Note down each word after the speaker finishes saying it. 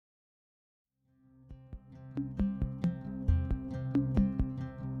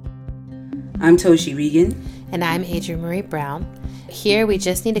I'm Toshi Regan. And I'm Adrienne Marie Brown. Here we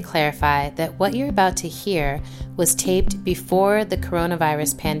just need to clarify that what you're about to hear was taped before the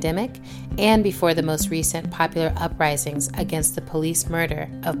coronavirus pandemic and before the most recent popular uprisings against the police murder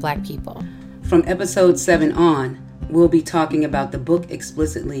of Black people. From episode 7 on, we'll be talking about the book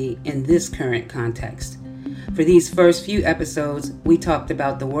explicitly in this current context. For these first few episodes, we talked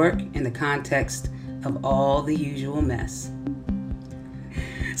about the work in the context of all the usual mess.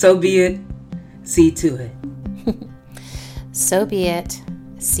 So be it, see to it. So be it,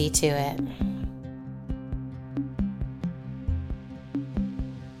 see to it.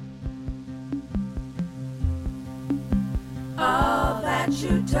 All that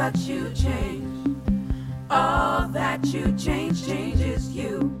you touch, you change. All that you change, changes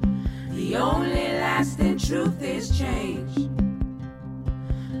you. The only lasting truth is change.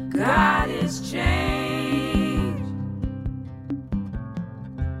 God is change.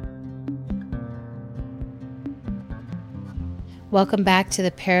 Welcome back to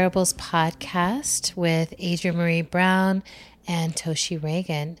the Parables Podcast with Adrienne Marie Brown and Toshi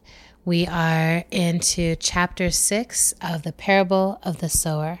Regan. We are into chapter 6 of The Parable of the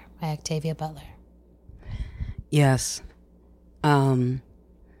Sower by Octavia Butler. Yes.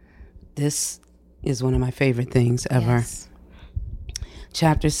 This is one of my favorite things ever. Yes.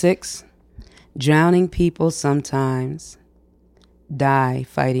 Chapter 6, drowning people sometimes die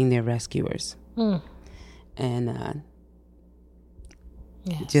fighting their rescuers. And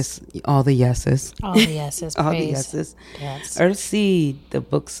Yes. just all the yeses. All the yeses. All the praise. yeses. Yes. Earthseed, the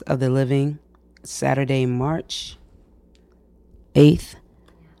Books of the Living, Saturday, March 8th,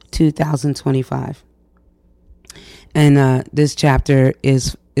 2025. And this chapter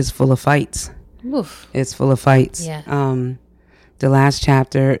is full of fights. Oof. It's full of fights. Yeah. The last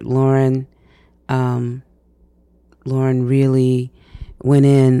chapter, Lauren really went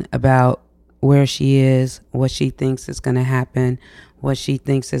in about where she is, what she thinks is going to happen, what she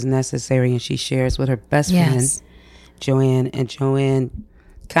thinks is necessary, and she shares with her best friend, Joanne. And Joanne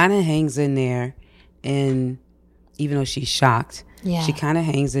kind of hangs in there, and even though she's shocked, she kind of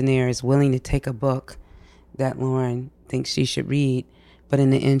hangs in there, is willing to take a book that Lauren thinks she should read, but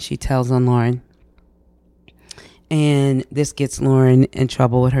in the end, she tells on Lauren. And this gets Lauren in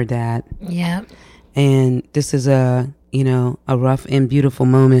trouble with her dad. Yeah. And this is a rough and beautiful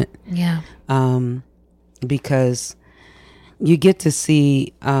moment. Yeah. Because you get to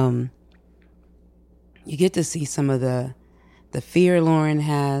see some of the fear Lauren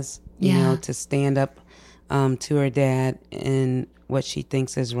has, you know, to stand up to her dad and what she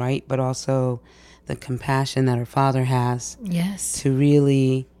thinks is right, but also the compassion that her father has. Yes. To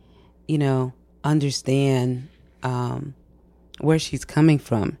really, understand where she's coming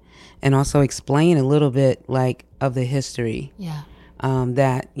from, and also explain a little bit of the history. Yeah.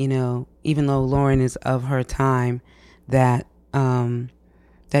 That, even though Lauren is of her time, that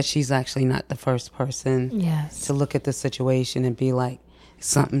she's actually not the first person to look at the situation and be like,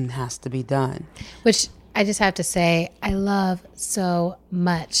 something has to be done. Which I just have to say, I love so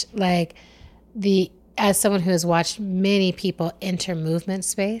much. As someone who has watched many people enter movement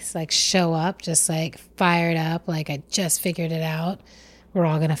space, show up, just fired up, I just figured it out. We're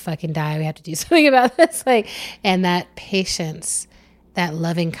all going to fucking die. We have to do something about this. And that patience, that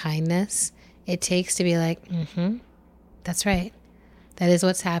loving kindness it takes to be like, that's right. That is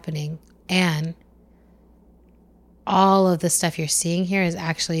what's happening. And all of the stuff you're seeing here is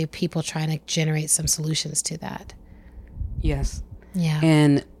actually people trying to generate some solutions to that. Yes. Yeah.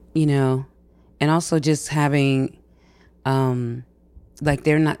 And, and also just having, they're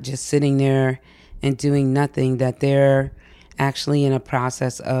not just sitting there and doing nothing, that they're actually in a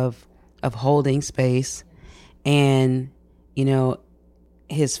process of holding space. And,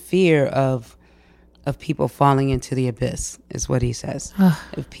 his fear of people falling into the abyss is what he says.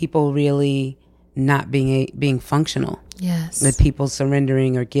 Of people really not being functional. Yes. That people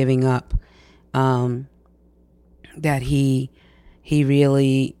surrendering or giving up. That he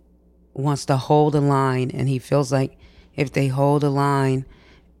really wants to hold a line, and he feels like if they hold a line,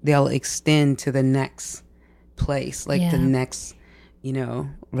 they'll extend to the next place, the next,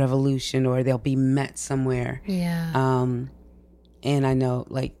 revolution, or they'll be met somewhere. Yeah. And I know,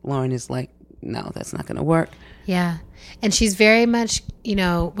 Lauren is no, that's not going to work. Yeah. And she's very much,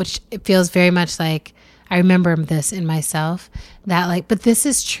 which it feels very much like, I remember this in myself, that but this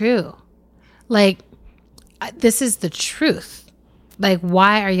is true. This is the truth.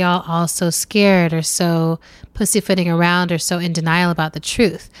 Why are y'all all so scared or so pussyfooting around or so in denial about the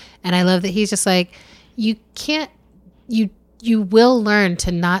truth? And I love that he's just you you will learn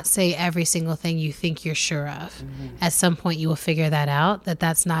to not say every single thing you think you're sure of. At some point you will figure that out, that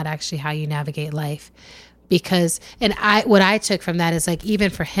that's not actually how you navigate life. Because, and what I took from that is like, even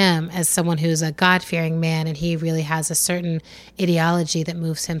for him as someone who's a God-fearing man, and he really has a certain ideology that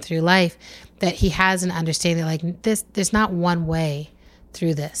moves him through life, that he has an understanding like there's not one way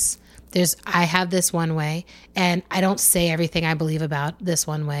through this. I have this one way, and I don't say everything I believe about this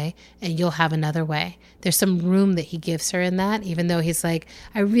one way, and you'll have another way. There's some room that he gives her in that, even though he's like,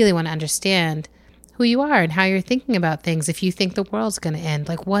 I really want to understand who you are and how you're thinking about things. If you think the world's going to end,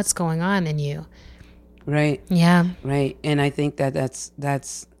 like what's going on in you? Right. Yeah. Right. And I think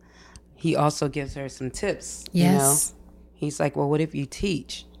that's he also gives her some tips. Yes. You know? He's like, well, what if you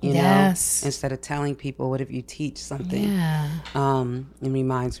teach? You yes. know, instead of telling people, what if you teach something? Yeah. It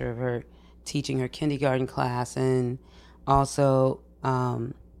reminds her of her teaching her kindergarten class, and also,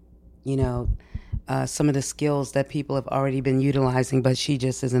 you know, some of the skills that people have already been utilizing, but she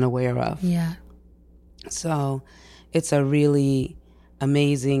just isn't aware of. Yeah. So it's a really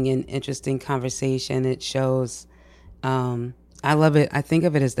amazing and interesting conversation. It shows, I love it. I think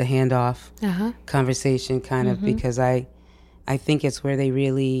of it as the handoff conversation kind of, because I think it's where they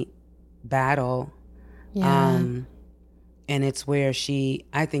really battle. Yeah. And it's where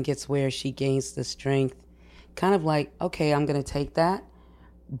I think it's where she gains the strength, kind of like, okay, I'm going to take that,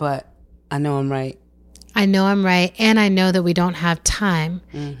 but I know I'm right. I know I'm right. And I know that we don't have time.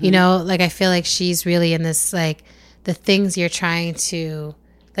 You know, like I feel like she's really in this, like the things you're trying to,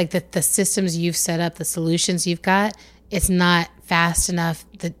 like the systems you've set up, the solutions you've got, it's not fast enough,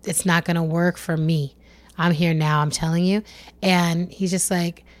 that it's not going to work for me. I'm here now, I'm telling you. And he's just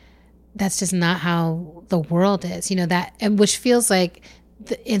like, that's just not how the world is, you know, that, and which feels like,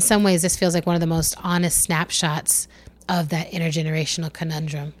 in some ways, this feels like one of the most honest snapshots of that intergenerational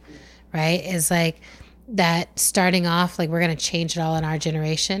conundrum, right? Is like that starting off, like we're going to change it all in our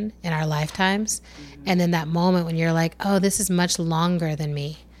generation, in our lifetimes. And then that moment when you're like, oh, this is much longer than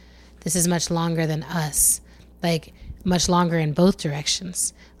me. This is much longer than us. Like much longer in both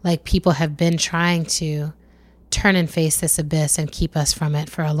directions. Like people have been trying to turn and face this abyss and keep us from it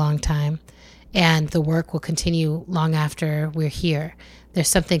for a long time. And the work will continue long after we're here. There's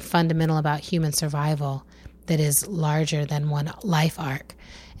something fundamental about human survival that is larger than one life arc.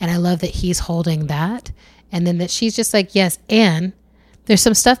 And I love that he's holding that. And then that she's just like, yes, and there's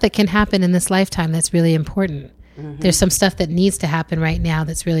some stuff that can happen in this lifetime that's really important. There's some stuff that needs to happen right now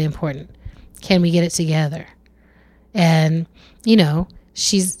that's really important. Can we get it together? And, you know,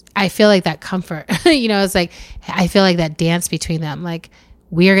 I feel like that comfort, you know, it's like, I feel like that dance between them, like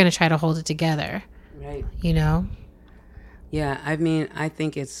we are going to try to hold it together. Right. You know? Yeah. I mean, I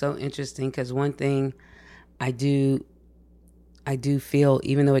think it's so interesting because one thing I do feel,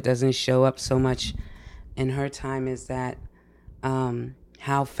 even though it doesn't show up so much in her time, is that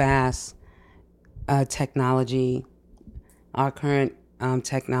how fast technology, our current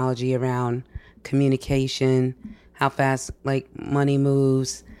technology around communication, how fast like money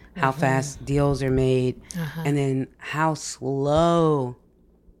moves, how fast deals are made, and then how slow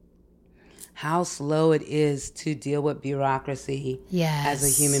it is to deal with bureaucracy as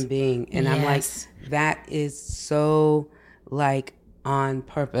a human being. And I'm like, that is so like on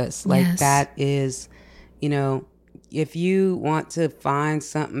purpose. Like that is, you know, if you want to find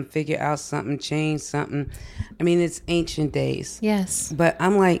something, figure out something, change something, I mean, it's ancient days. Yes. But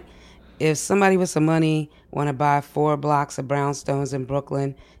I'm like, if somebody with some money want to buy 4 blocks of brownstones in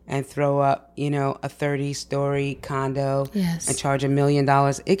Brooklyn and throw up, you know, a 30-story condo and charge $1 million,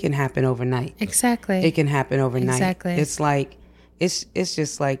 it can happen overnight. Exactly. It can happen overnight. Exactly. It's like, it's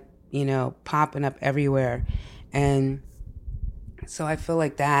just like, you know, popping up everywhere. And so I feel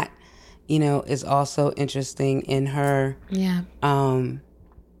like that, you know, is also interesting in her. Yeah.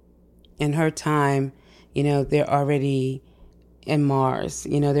 In her time, you know, they're already in Mars.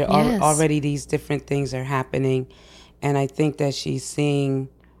 You know, there are already these different things are happening. And I think that she's seeing,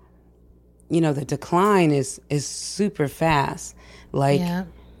 you know, the decline is super fast. Like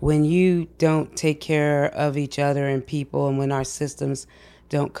when you don't take care of each other and people, and when our systems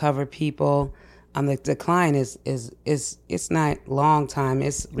don't cover people, the decline is it's not long time.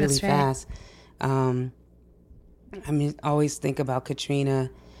 It's really fast. I mean, I always think about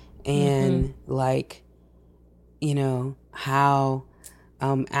Katrina and like, you know, how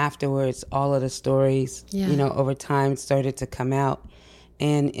afterwards all of the stories, you know, over time started to come out.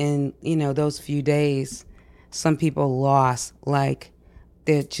 And in, you know, those few days, some people lost, like,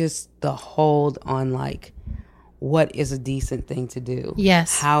 they're just the hold on, like, what is a decent thing to do?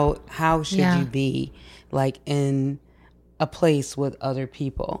 Yes. How should you be, like, in a place with other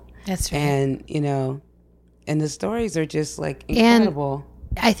people? That's right. And, you know, the stories are just like incredible.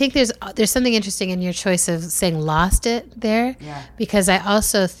 And I think there's something interesting in your choice of saying lost it there. Yeah. Because I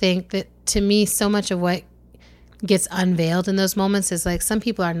also think that, to me, so much of what gets unveiled in those moments is like some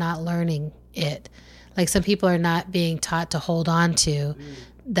people are not learning it. Like some people are not being taught to hold on to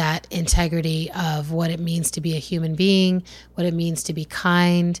that integrity of what it means to be a human being, what it means to be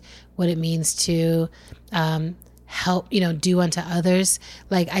kind, what it means to help, do unto others.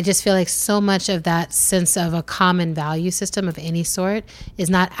 Like, I just feel like so much of that sense of a common value system of any sort is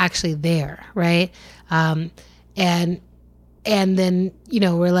not actually there, right? And then,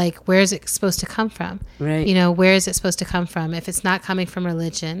 we're like, where is it supposed to come from? Right. Where is it supposed to come from? If it's not coming from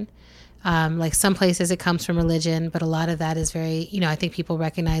religion, like some places it comes from religion, but a lot of that is very, I think people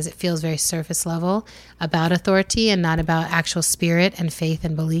recognize it feels very surface level about authority and not about actual spirit and faith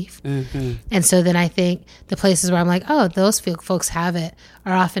and belief. Mm-hmm. And so then I think the places where I'm like, oh, those folks have it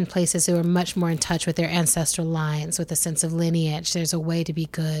are often places who are much more in touch with their ancestral lines, with a sense of lineage. There's a way to be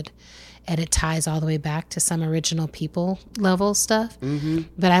good. And it ties all the way back to some original people level stuff. Mm-hmm.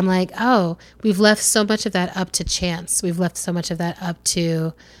 But I'm like, oh, we've left so much of that up to chance. We've left so much of that up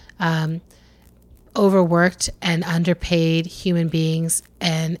to overworked and underpaid human beings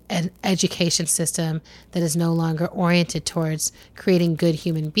and an education system that is no longer oriented towards creating good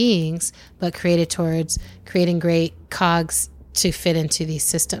human beings, but created towards creating great cogs to fit into these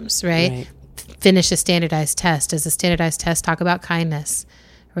systems, right? Finish a standardized test. Does the standardized test talk about kindness,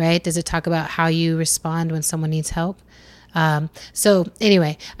 right? Does it talk about how you respond when someone needs help? So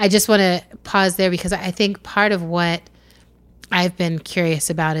anyway, I just want to pause there because I think part of what I've been curious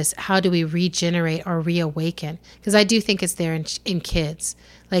about is how do we regenerate or reawaken? Because I do think it's there in kids.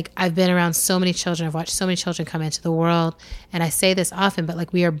 Like, I've been around so many children. I've watched so many children come into the world. And I say this often, but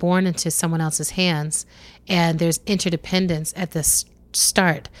like, we are born into someone else's hands and there's interdependence at the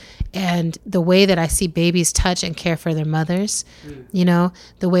start. And the way that I see babies touch and care for their mothers, the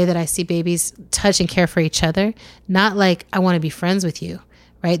way that I see babies touch and care for each other, not like, I want to be friends with you.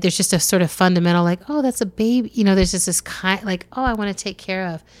 Right? There's just a sort of fundamental, like, oh, that's a baby. There's just this kind, like, oh, I want to take care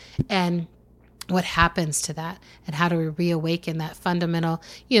of. And what happens to that? And how do we reawaken that fundamental,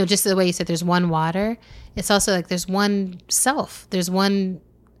 just the way you said there's one water. It's also like there's one self. There's one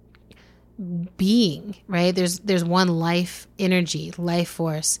being, right? There's one life energy, life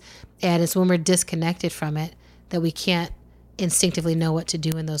force. And it's when we're disconnected from it that we can't instinctively know what to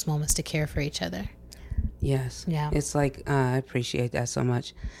do in those moments to care for each other. Yes. Yeah. It's like, I appreciate that so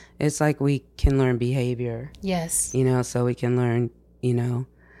much. It's like we can learn behavior. Yes. So we can learn,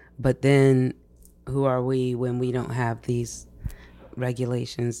 but then who are we when we don't have these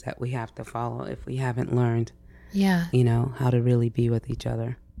regulations that we have to follow if we haven't learned, how to really be with each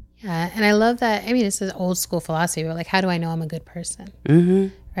other. Yeah. And I love that. I mean, it's an old school philosophy. We're like, how do I know I'm a good person? Mm-hmm.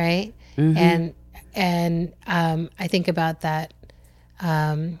 Right. Mm-hmm. And I think about that.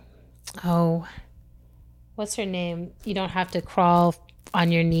 What's her name? You don't have to crawl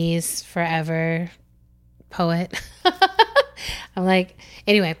on your knees forever, poet. I'm like,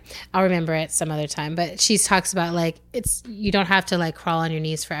 anyway, I'll remember it some other time. But she talks about like, you don't have to like crawl on your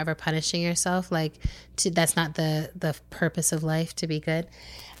knees forever punishing yourself. Like, that's not the purpose of life, to be good.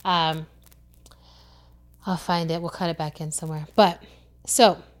 I'll find it. We'll cut it back in somewhere. But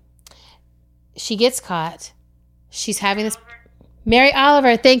so she gets caught. She's having this. Mary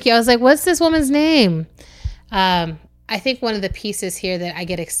Oliver. Thank you. I was like, what's this woman's name? I think one of the pieces here that I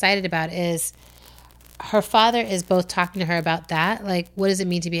get excited about is her father is both talking to her about that. Like, what does it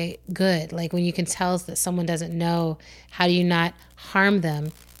mean to be good? Like, when you can tell that someone doesn't know, how do you not harm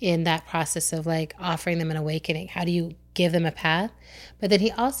them in that process of like offering them an awakening? How do you give them a path? But then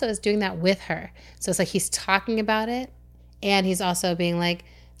he also is doing that with her. So it's like he's talking about it and he's also being like,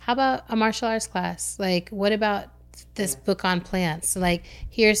 how about a martial arts class? Like, what about this book on plants? Like,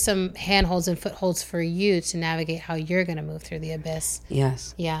 here's some handholds and footholds for you to navigate how you're going to move through the abyss.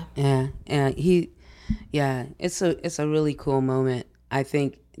 Yes. Yeah. Yeah. It's a really cool moment. I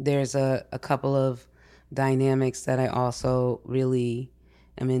think there's a couple of dynamics that I also really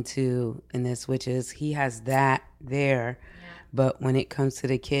am into in this, which is he has that there, but when it comes to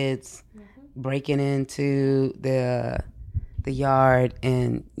the kids breaking into the yard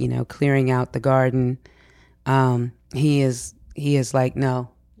and clearing out the garden, he is like, no.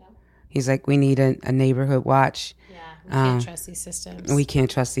 He's like, we need a neighborhood watch. Yeah, we can't trust these systems. We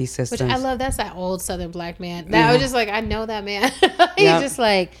can't trust these systems. Which I love. That's that old Southern black man. I was just like, I know that man. He's just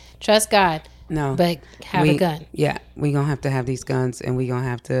like, trust God. No, but have a gun. Yeah, we gonna have to have these guns, and we gonna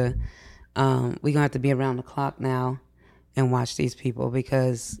have to be around the clock now and watch these people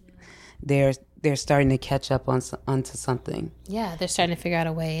because they're starting to catch up onto something. Yeah, they're starting to figure out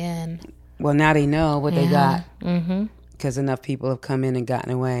a way in. Well, now they know what they got. Mm-hmm. Because enough people have come in and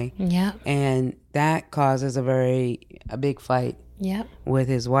gotten away. Yeah. And that causes a big fight. Yep. With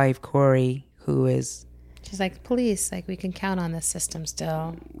his wife, Corey, who is... She's like, police, like, we can count on this system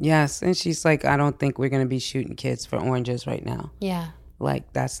still. Yes. And she's like, I don't think we're going to be shooting kids for oranges right now. Yeah.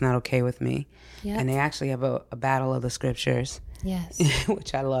 Like, that's not okay with me. Yep. And they actually have a battle of the scriptures. Yes.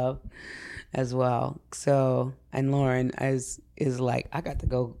 Which I love as well. So, and Lauren is like, I got to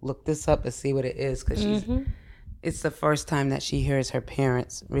go look this up to see what it is. Because it's the first time that she hears her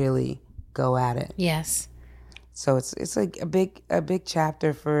parents really go at it. Yes. So it's like a big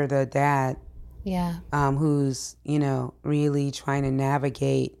chapter for the dad. Yeah. Who's, really trying to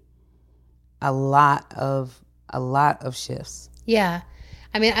navigate a lot of shifts. Yeah.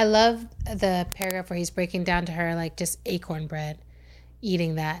 I mean, I love the paragraph where he's breaking down to her, like, just acorn bread,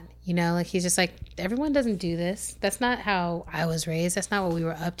 eating that, like, he's just like, everyone doesn't do this. That's not how I was raised. That's not what we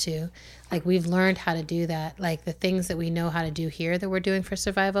were up to. Like, we've learned how to do that. Like, the things that we know how to do here that we're doing for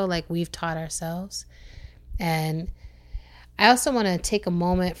survival, like, we've taught ourselves. And I also want to take a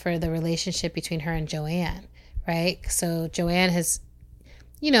moment for the relationship between her and Joanne, right? So Joanne has,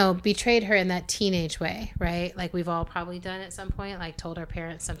 betrayed her in that teenage way, right? Like, we've all probably done at some point, like, told our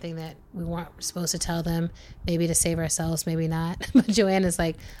parents something that we weren't supposed to tell them, maybe to save ourselves, maybe not. But Joanne is,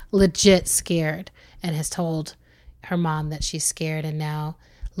 like, legit scared and has told her mom that she's scared, and now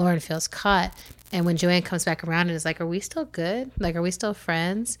Lauren feels caught. And when Joanne comes back around and is like, are we still good? Like, are we still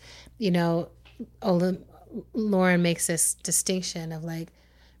friends? Lauren makes this distinction of, like,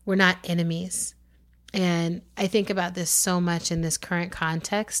 we're not enemies. And I think about this so much in this current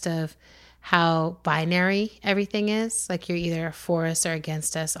context of how binary everything is. Like, you're either for us or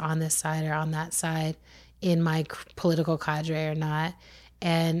against us, on this side or on that side, in my political cadre or not.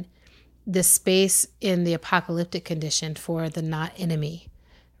 And the space in the apocalyptic condition for the not enemy,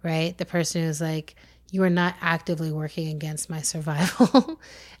 right? The person who's like, you are not actively working against my survival.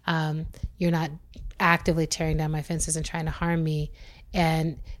 You're not actively tearing down my fences and trying to harm me.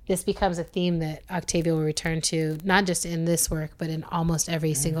 And this becomes a theme that Octavia will return to, not just in this work, but in almost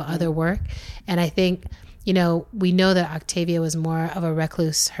every single other work. And I think, we know that Octavia was more of a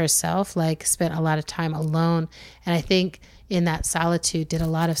recluse herself, like, spent a lot of time alone. And I think in that solitude did a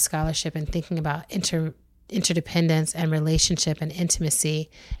lot of scholarship and thinking about interdependence and relationship and intimacy,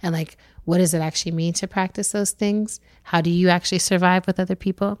 and, like, what does it actually mean to practice those things? How do you actually survive with other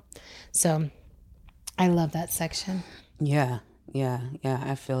people? So I love that section. Yeah.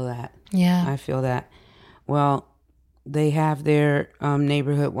 I feel that. Yeah. I feel that. Well, they have their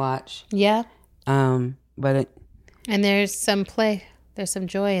neighborhood watch. Yeah. And there's some play. There's some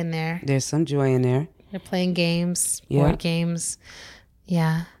joy in there. There's some joy in there. They're playing games, board games.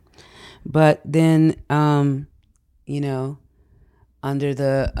 Yeah. But then, under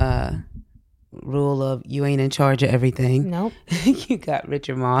the rule of you ain't in charge of everything. Nope. You got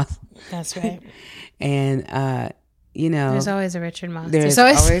Richard Moss. That's right. And, there's always a Richard Moss. There's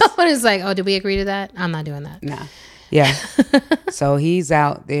always someone who's like, oh, did we agree to that? I'm not doing that. Nah. Yeah. So he's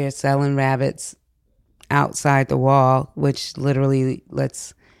out there selling rabbits outside the wall, which literally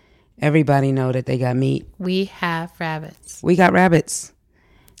lets everybody know that they got meat. We have rabbits. We got rabbits.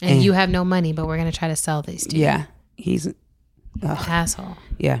 And you have no money, but we're going to try to sell these to you. Yeah. He's an asshole.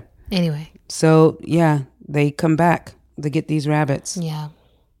 Yeah. Anyway. So, yeah, they come back to get these rabbits. Yeah.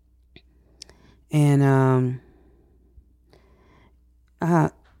 And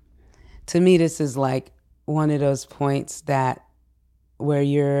to me, this is like one of those points that where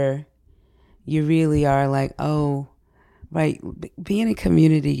you really are like, oh, right, being a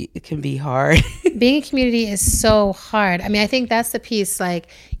community, it can be hard. Being a community is so hard. I mean, I think that's the piece, like,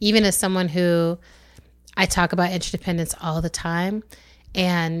 even as someone who, I talk about interdependence all the time,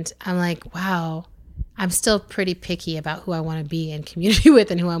 and I'm like, wow, I'm still pretty picky about who I want to be in community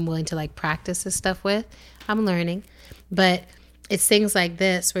with and who I'm willing to, like, practice this stuff with. I'm learning. But it's things like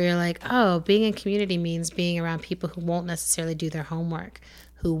this where you're like, oh, being in community means being around people who won't necessarily do their homework,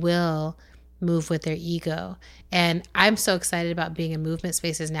 who will move with their ego. And I'm so excited about being in movement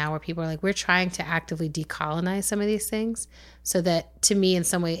spaces now where people are like, we're trying to actively decolonize some of these things so that, to me, in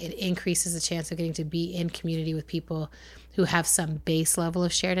some way, it increases the chance of getting to be in community with people who have some base level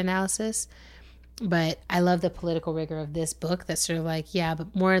of shared analysis. But I love the political rigor of this book that's sort of like, yeah,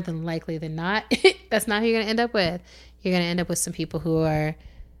 but more than likely than not, that's not who you're going to end up with. You're going to end up with some people who are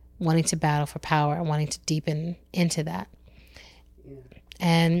wanting to battle for power and wanting to deepen into that. Yeah.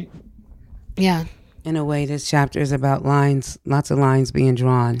 And yeah. In a way, this chapter is about lines, lots of lines being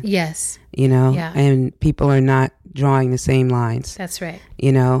drawn. Yes. Yeah. And people are not drawing the same lines. That's right.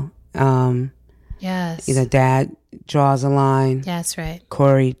 Yes. Dad draws a line. That's right.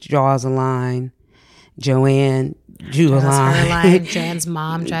 Corey draws a line. Joanne drew a line. Joanne's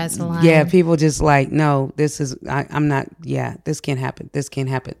mom draws a line. Yeah, people just like, no, this is, I'm not, this can't happen. This can't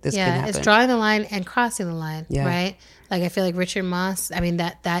happen. This can't happen. It's drawing the line and crossing the line, right? Like, I feel like Richard Moss, I mean,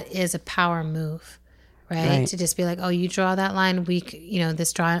 that is a power move, right? To just be like, oh, you draw that line, we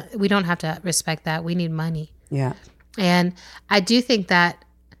don't have to respect that. We need money. Yeah. And I do think that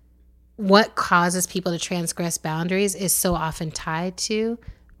what causes people to transgress boundaries is so often tied to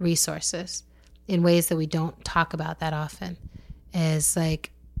resources in ways that we don't talk about that often. Is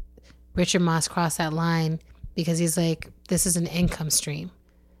like Richard Moss crossed that line because he's like, this is an income stream.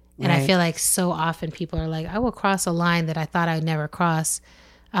 And I feel like so often people are like, I will cross a line that I thought I'd never cross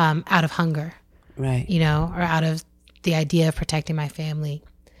out of hunger. Right. You know, or out of the idea of protecting my family.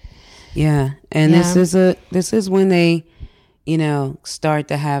 Yeah. And this is when they, you know, start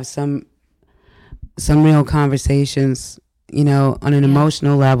to have some real conversations, you know, on an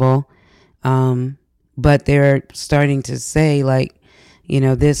emotional level. But they're starting to say, like, you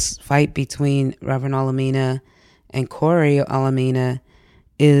know, this fight between Reverend Alamina and Corey Alamina,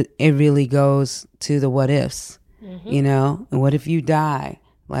 it really goes to the what ifs, you know, and what if you die?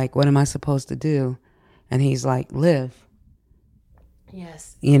 Like, what am I supposed to do? And he's like, live.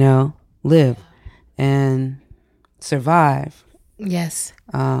 Yes. You know, live and survive. Yes.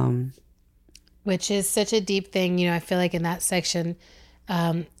 Which is such a deep thing. You know, I feel like in that section,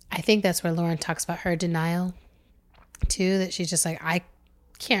 I think that's where Lauren talks about her denial too, that she's just like, I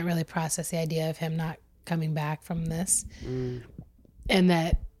can't really process the idea of him not coming back from this. And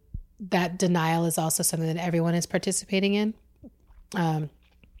that denial is also something that everyone is participating in.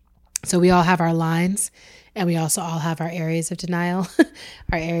 So we all have our lines, and we also all have our areas of denial,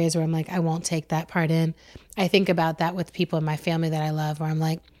 our areas where I'm like, I won't take that part in. I think about that with people in my family that I love, where I'm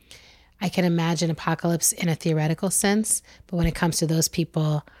like, I can imagine apocalypse in a theoretical sense, but when it comes to those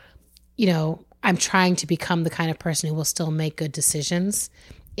people, you know, I'm trying to become the kind of person who will still make good decisions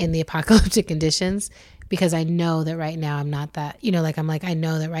in the apocalyptic conditions, because I know that right now I'm not that, you know, like I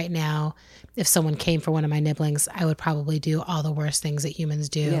know that right now, if someone came for one of my nibblings, I would probably do all the worst things that humans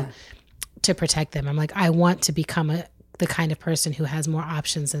do to protect them. I'm like, I want to become the kind of person who has more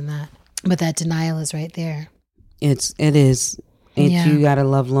options than that. But that denial is right there. It is. You gotta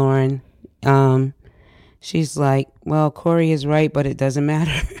love Lauren. She's like, well, Corey is right, but it doesn't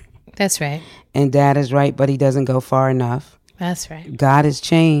matter. That's right. And Dad is right, but he doesn't go far enough. That's right. God has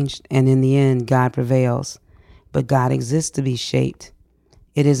changed, and in the end, God prevails. But God exists to be shaped.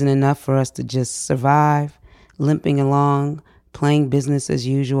 It isn't enough for us to just survive, limping along, playing business as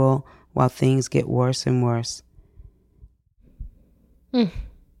usual while things get worse and worse.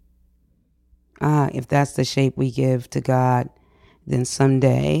 If that's the shape we give to God, then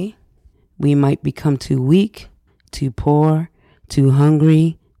someday we might become too weak, too poor, too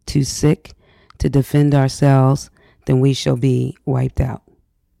hungry, too sick to defend ourselves. Then we shall be wiped out.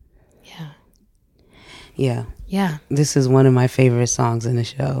 Yeah. This is one of my favorite songs in the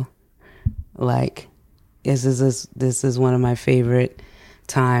show. Like, this is one of my favorite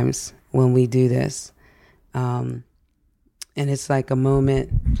times when we do this. And it's like a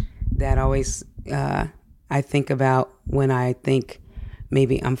moment that always I think about when I think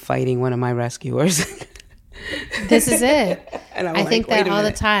maybe I'm fighting one of my rescuers. This is it. And I think that all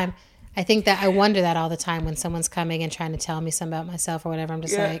the time. I think that I wonder that all the time when someone's coming and trying to tell me something about myself or whatever. I'm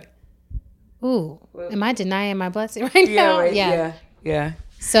just like, ooh, am I denying my blessing right now? Right. Yeah.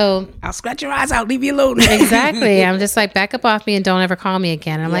 So I'll scratch your eyes out, leave you alone. Exactly. I'm just like, back up off me and don't ever call me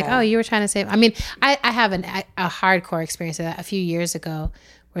again. And I'm like, oh, you were trying to say, I mean, I have a hardcore experience of that a few years ago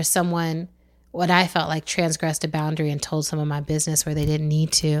where someone, what I felt like, transgressed a boundary and told some of my business where they didn't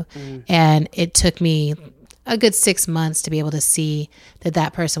need to. And it took me a good 6 months to be able to see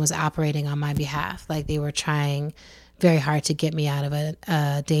that person was operating on my behalf. Like they were trying very hard to get me out of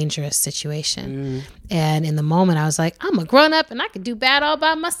a dangerous situation. And in the moment I was like, I'm a grown up and I can do bad all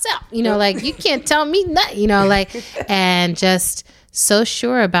by myself. You know, like you can't tell me nothing, you know, like, and just so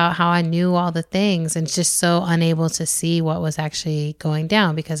sure about how I knew all the things and just so unable to see what was actually going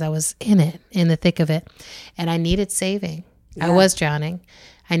down because I was in the thick of it. And I needed saving. I was drowning.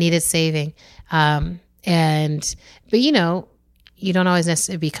 I needed saving. But you know, you don't always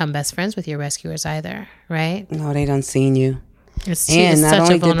necessarily become best friends with your rescuers either, right? No, they done seen you. And not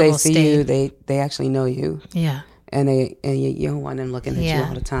only did they see you, they actually know you. Yeah. And you don't want them looking at you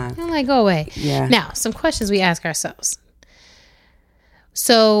all the time. I'm like, go away. Yeah. Now, some questions we ask ourselves.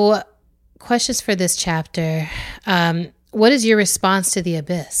 So, questions for this chapter. What is your response to the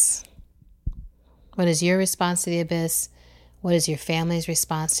abyss? What is your response to the abyss? What is your family's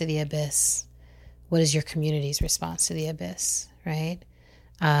response to the abyss? what is your community's response to the abyss, right?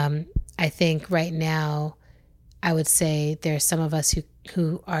 I think right now, I would say there's some of us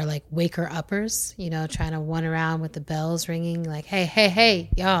who are like waker uppers, you know, trying to run around with the bells ringing like, hey, hey, hey,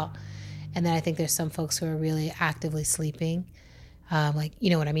 y'all. And then I think there's some folks who are really actively sleeping. Like, you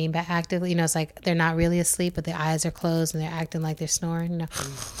know what I mean by actively? You know, it's like they're not really asleep, but their eyes are closed and they're acting like they're snoring, you know,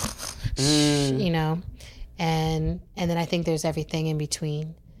 you know. And then I think there's everything in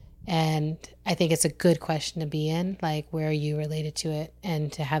between. And I think it's a good question to be in, like, where are you related to it,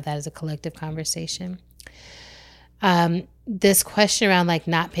 and to have that as a collective conversation. This question around like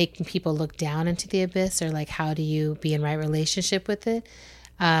not making people look down into the abyss, or like how do you be in right relationship with it?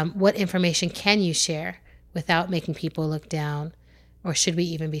 What information can you share without making people look down? Or should we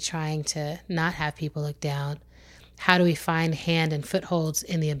even be trying to not have people look down? How do we find hand and footholds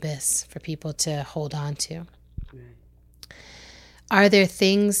in the abyss for people to hold on to? Right. Are there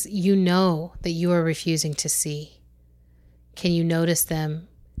things you know that you are refusing to see? Can you notice them?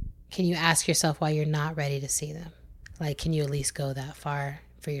 Can you ask yourself why you're not ready to see them? Like, can you at least go that far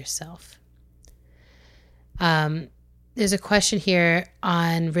for yourself? There's a question here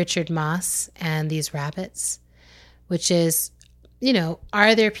on Richard Moss and these rabbits, which is, you know,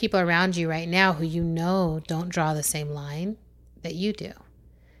 are there people around you right now who you know don't draw the same line that you do?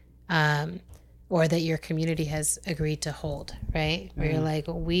 Or that your community has agreed to hold, right? Where you're like,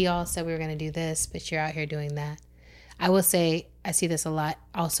 we all said we were going to do this, but you're out here doing that. I will say I see this a lot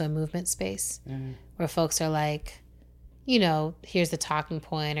also in movement space, where folks are like, you know, here's the talking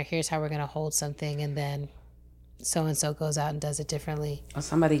point, or here's how we're going to hold something, and then so-and-so goes out and does it differently. Or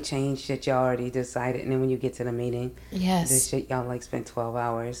somebody changed shit y'all already decided, and then when you get to the meeting, this shit y'all like spent 12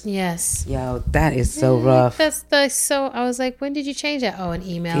 hours. Yes. Yo, that is so rough. So I was like, when did you change that? Oh, an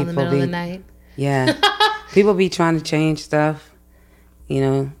email in the middle of the night. Yeah. People be trying to change stuff. You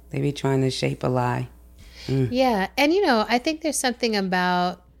know, they be trying to shape a lie. Yeah. And, you know, I think there's something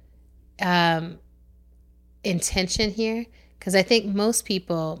about intention here. Because I think most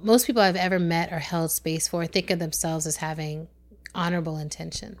people I've ever met or held space for think of themselves as having honorable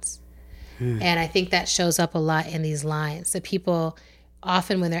intentions. And I think that shows up a lot in these lines. That people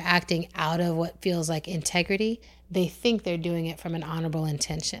often, when they're acting out of what feels like integrity, they think they're doing it from an honorable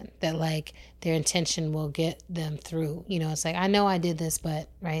intention. That like their intention will get them through. You know, it's like, I know I did this, but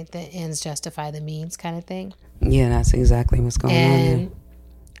right, the ends justify the means kind of thing. Yeah, that's exactly what's going on there.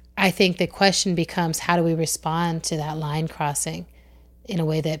 I think the question becomes, how do we respond to that line crossing in a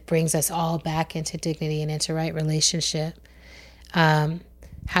way that brings us all back into dignity and into right relationship?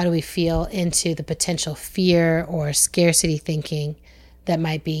 How do we feel into the potential fear or scarcity thinking that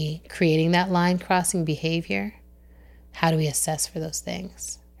might be creating that line crossing behavior? How do we assess for those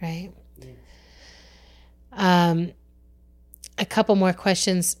things, right? Yeah. A couple more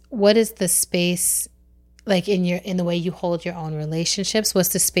questions. What is the space, like in the way you hold your own relationships? What's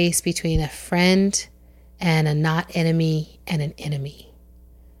the space between a friend and a not enemy and an enemy,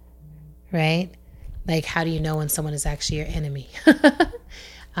 right? Like, how do you know when someone is actually your enemy?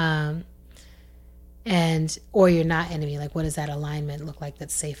 Or you're not enemy? Like, what does that alignment look like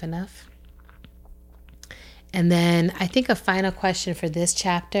that's safe enough? And then I think a final question for this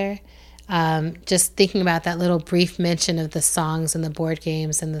chapter, just thinking about that little brief mention of the songs and the board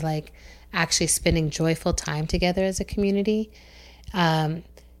games and the like, actually spending joyful time together as a community,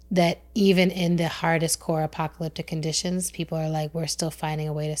 that even in the hardest core apocalyptic conditions, people are like, we're still finding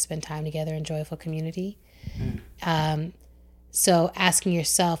a way to spend time together in joyful community. So asking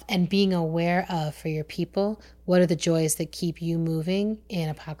yourself and being aware of, for your people, what are the joys that keep you moving in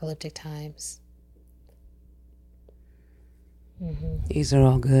apocalyptic times? These are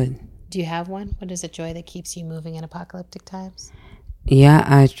all good. Do you have one? What is a joy that keeps you moving in apocalyptic times? Yeah,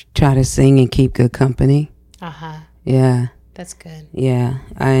 I try to sing and keep good company. Yeah. That's good. Yeah.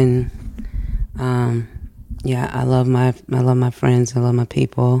 And I love my friends, I love my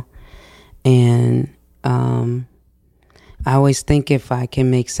people. And I always think if I can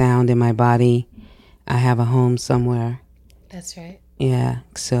make sound in my body, I have a home somewhere. That's right. Yeah.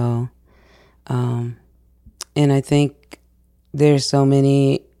 So and I think there's so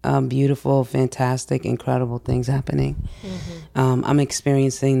many beautiful, fantastic, incredible things happening. I'm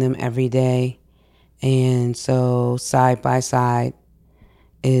experiencing them every day. And so side by side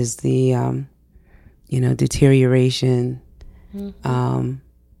is the, deterioration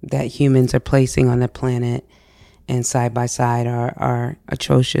that humans are placing on the planet. And side by side are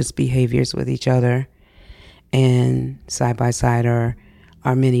atrocious behaviors with each other. And side by side are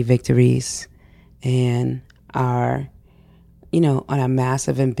many victories. And our, on a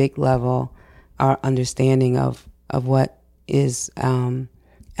massive and big level, our understanding of what is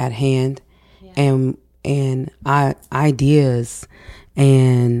at hand and ideas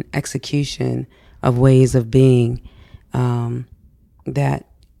and execution of ways of being that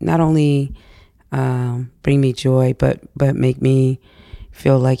not only bring me joy, but make me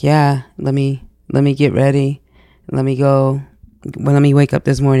feel like, yeah, let me get ready, let me go, well, let me wake up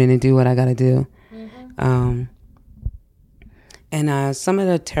this morning and do what I got to do. And some of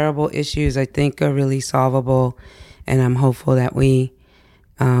the terrible issues I think are really solvable, and I'm hopeful that we,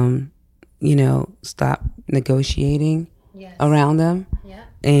 stop negotiating around them,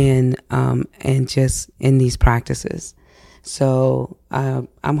 and just in these practices. So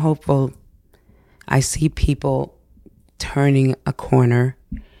I'm hopeful. I see people turning a corner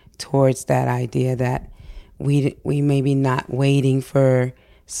towards that idea that we maybe not waiting for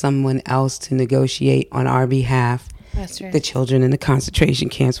someone else to negotiate on our behalf. That's right. The children in the concentration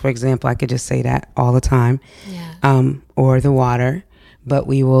camps, for example, I could just say that all the time. Or the water, but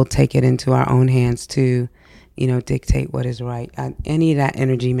we will take it into our own hands to, dictate what is right. Any of that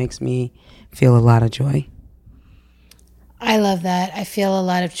energy makes me feel a lot of joy. I love that. I feel a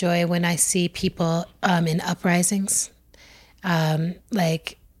lot of joy when I see people in uprisings.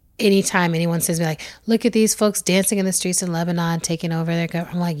 Like anytime anyone says to me, like, look at these folks dancing in the streets in Lebanon, taking over their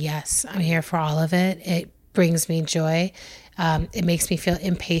government. I'm like, yes, I'm here for all of it. It brings me joy. It makes me feel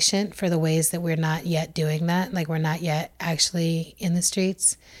impatient for the ways that we're not yet doing that. Like we're not yet actually in the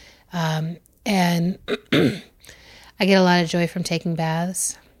streets. And I get a lot of joy from taking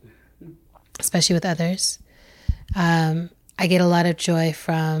baths, especially with others. I get a lot of joy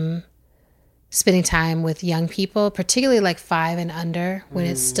from spending time with young people, particularly like 5 and under, when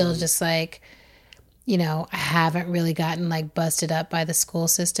it's still just like, I haven't really gotten like busted up by the school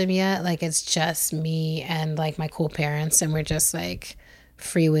system yet. Like it's just me and like my cool parents, and we're just like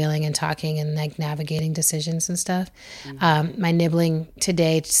freewheeling and talking and like navigating decisions and stuff. My nibbling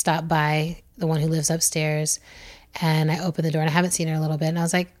today stopped by the one who lives upstairs, and I opened the door and I haven't seen her in a little bit. And I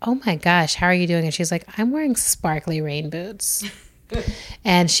was like, oh my gosh, how are you doing? And she's like, I'm wearing sparkly rain boots.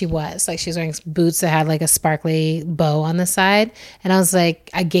 And she was wearing boots that had like a sparkly bow on the side. And I was like,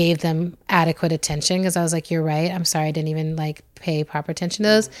 I gave them adequate attention because I was like, you're right. I'm sorry. I didn't even like pay proper attention to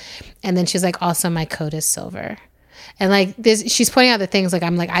those. And then she's like, also my coat is silver. And like this, she's pointing out the things like,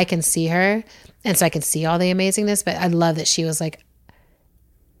 I'm like, I can see her. And so I can see all the amazingness, but I love that she was like,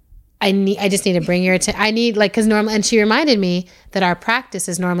 I just need to bring your attention. I need like, cause normally, and she reminded me that our practice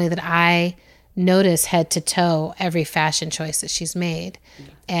is normally that I notice head to toe every fashion choice that she's made.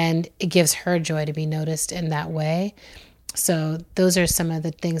 And it gives her joy to be noticed in that way. So those are some of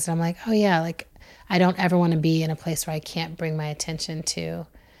the things that I'm like, oh yeah, like I don't ever want to be in a place where I can't bring my attention to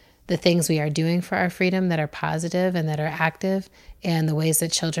the things we are doing for our freedom that are positive and that are active, and the ways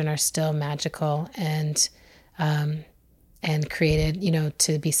that children are still magical and created,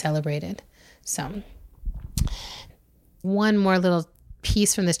 to be celebrated. So one more little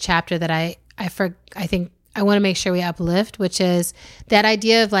piece from this chapter that I think I want to make sure we uplift, which is that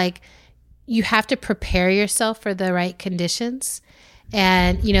idea of like, you have to prepare yourself for the right conditions.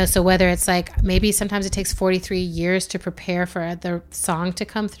 And, so whether it's like, maybe sometimes it takes 43 years to prepare for the song to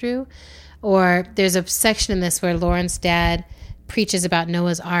come through, or there's a section in this where Lauren's dad preaches about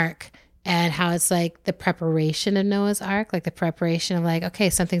Noah's Ark and how it's like the preparation of Noah's Ark, like the preparation of like, okay,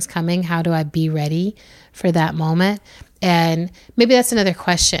 something's coming. How do I be ready for that moment? And maybe that's another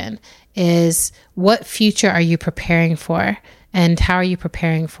question, is what future are you preparing for, and how are you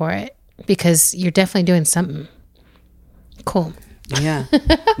preparing for it? Because you're definitely doing something cool. Yeah.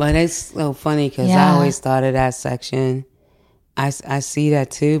 But it's so funny because I always thought of that section. I see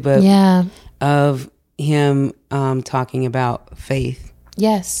that too, but of him talking about faith.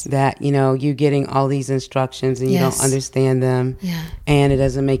 Yes. That, you're getting all these instructions and you don't understand them. Yeah. And it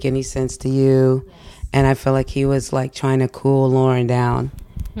doesn't make any sense to you. Yes. And I feel like he was like trying to cool Lauren down,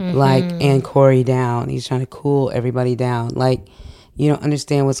 and Corey down. He's trying to cool everybody down. Like, you don't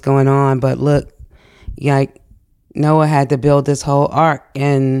understand what's going on, but look, like Noah had to build this whole ark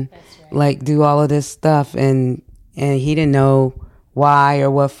and like do all of this stuff. And he didn't know why or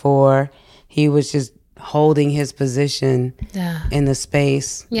what for. He was just holding his position in the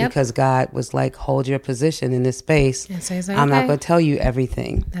space because God was like, hold your position in this space. And so he's like, I'm not going to tell you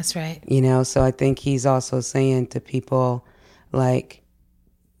everything. That's right. So I think he's also saying to people like,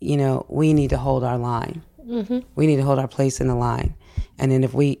 we need to hold our line. Mm-hmm. We need to hold our place in the line. And then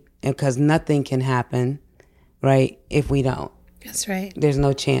because nothing can happen, right, if we don't. That's right. There's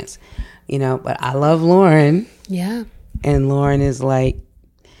no chance, but I love Lauren. Yeah. And Lauren is like,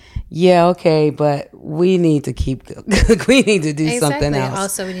 yeah, okay, but we need to we need to do something else.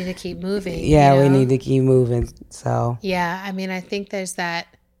 Also, we need to keep moving. Yeah, we need to keep moving. So. Yeah, I mean, I think there's that,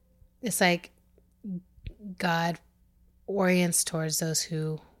 it's like God orients towards those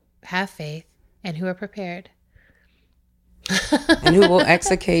who have faith and who are prepared. And who will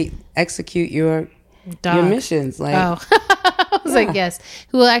execute your missions. Like, I was like, yes,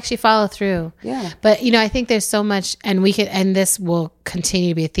 who will actually follow through. Yeah. But, I think there's so much, and this will continue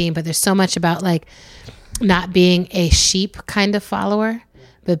to be a theme, but there's so much about like not being a sheep kind of follower,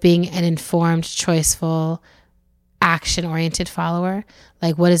 but being an informed, choiceful, action-oriented follower.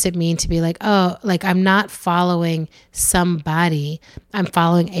 Like, what does it mean to be like, oh, like I'm not following somebody, I'm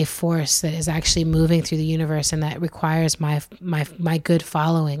following a force that is actually moving through the universe and that requires my good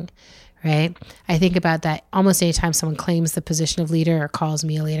following, right? I think about that almost anytime someone claims the position of leader or calls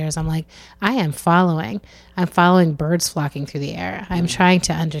me a leader. I'm like, I'm following birds flocking through the air. I'm trying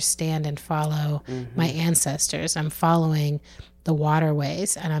to understand and follow my ancestors. I'm following the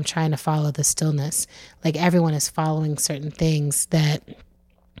waterways, and I'm trying to follow the stillness. Like, everyone is following certain things that,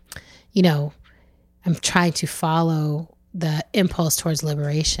 I'm trying to follow the impulse towards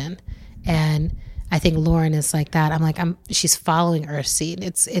liberation. And I think Lauren is like that. I'm like, she's following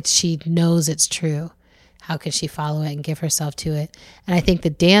Earthseed. She knows it's true. How can she follow it and give herself to it? And I think the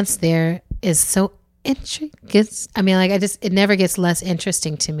dance there is so interesting. I mean, like, it never gets less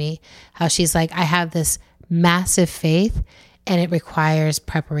interesting to me how she's like, I have this massive faith and it requires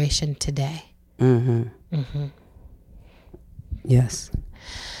preparation today. Mm-hmm. Mm-hmm. Yes.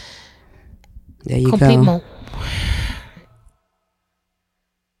 There you go.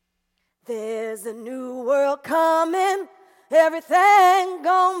 There's a new world coming. Everything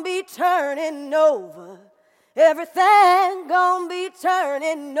gonna be turning over. Everything gonna be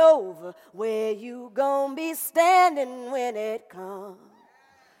turning over. Where you gonna be standing when it comes?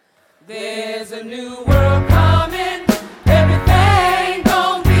 There's a new world coming. Everything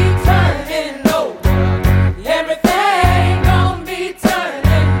gonna be turning over. Everything gonna be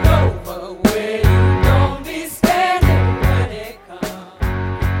turning over. Where you gonna be standing when it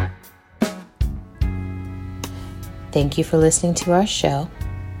comes? Thank you for listening to our show.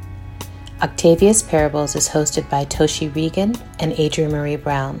 Octavia's Parables is hosted by Toshi Regan and Adrienne Marie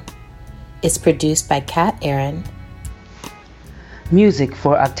Brown. It's produced by Kat Aaron. Music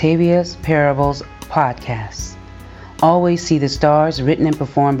for Octavia's Parables podcast. Always See the Stars, written and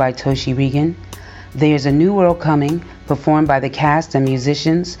performed by Toshi Regan. There's a New World Coming, performed by the cast and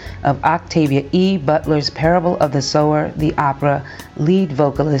musicians of Octavia E. Butler's Parable of the Sower, the opera, lead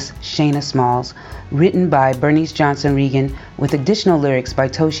vocalist Shayna Smalls, written by Bernice Johnson Regan, with additional lyrics by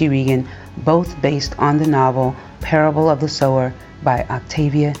Toshi Regan, both based on the novel Parable of the Sower by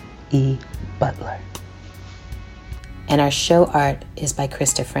Octavia E. Butler. And our show art is by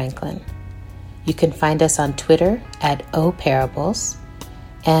Krista Franklin. You can find us on Twitter at @OParables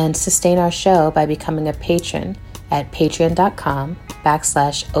and sustain our show by becoming a patron at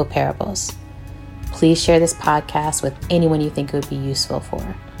patreon.com/OParables. Please share this podcast with anyone you think it would be useful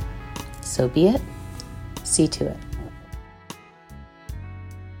for. So be it. See to it.